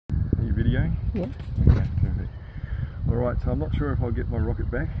you videoing? Yeah. Okay, perfect. Alright, so I'm not sure if I'll get my rocket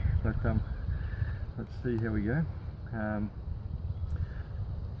back, but let's see how we go.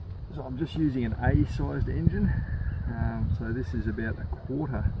 So I'm just using an A-sized engine, so this is about a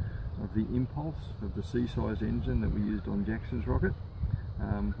quarter of the impulse of the C-sized engine that we used on Jackson's rocket.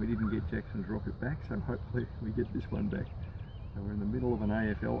 We didn't get Jackson's rocket back, so hopefully we get this one back. So we're in the middle of an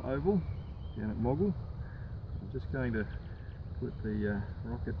AFL oval down at Moggle. I'm just going to put the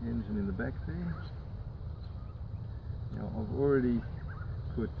rocket engine in the back there. Now I've already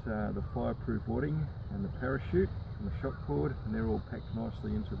put the fireproof wadding and the parachute and the shock cord, and they're all packed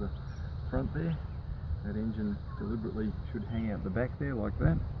nicely into the front there. That engine deliberately should hang out the back there like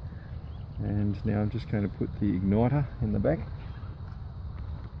that. And now I'm just going to put the igniter in the back.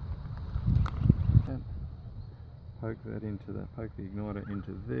 And poke the igniter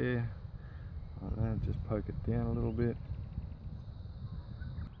into there. Like that, just poke it down a little bit.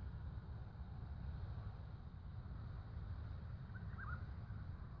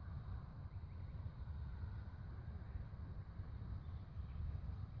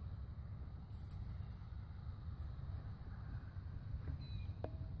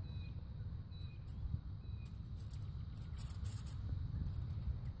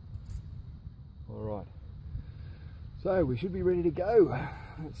 Alright, so we should be ready to go.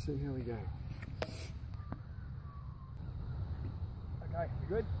 Let's see how we go. Okay, we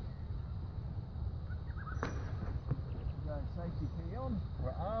good? Go safety key on,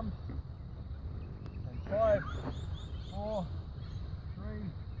 we're armed. And 5, 4, 3,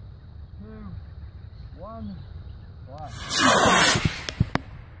 2, 1, fire.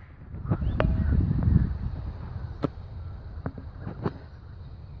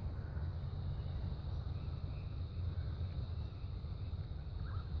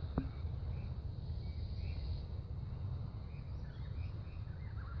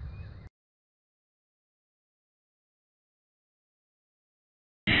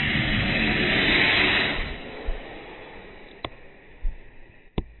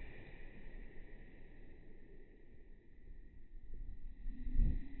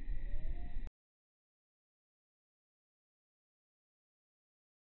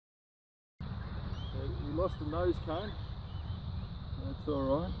 We lost the nose cone, that's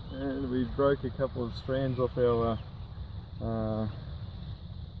alright, and we broke a couple of strands off our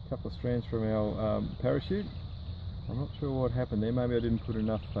from our parachute. I'm not sure what happened there, maybe I didn't put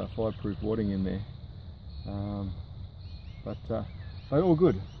enough fireproof wadding in there, but all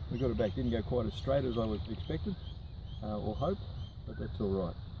good. We got it back. Didn't go quite as straight as I was expected or hoped, but that's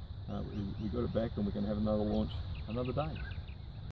alright. We got it back and we can have another launch another day.